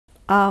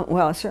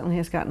Well, it certainly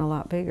has gotten a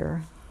lot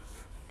bigger.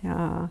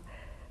 Yeah.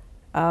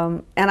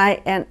 And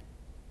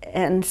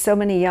so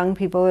many young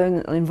people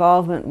in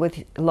involvement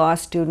with law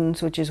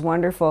students, which is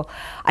wonderful.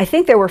 I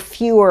think there were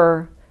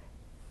fewer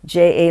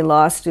JA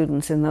law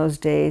students in those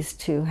days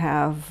to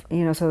have,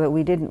 so that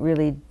we didn't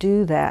really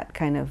do that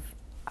kind of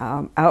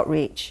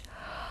outreach.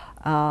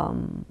 I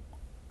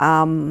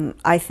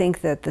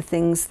think that the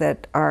things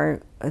that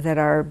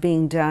are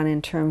being done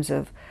in terms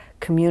of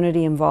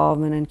community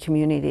involvement and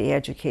community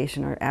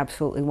education are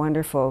absolutely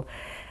wonderful,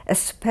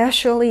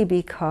 especially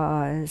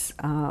because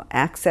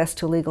access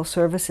to legal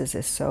services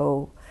is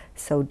so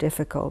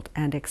difficult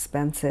and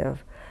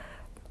expensive.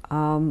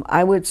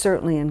 I would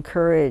certainly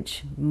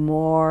encourage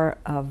more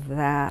of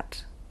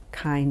that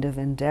kind of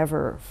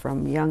endeavor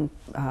from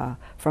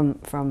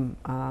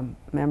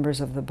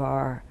members of the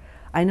bar.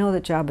 I know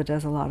that JABA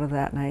does a lot of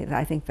that, and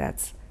I think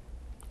that's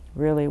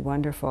really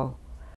wonderful.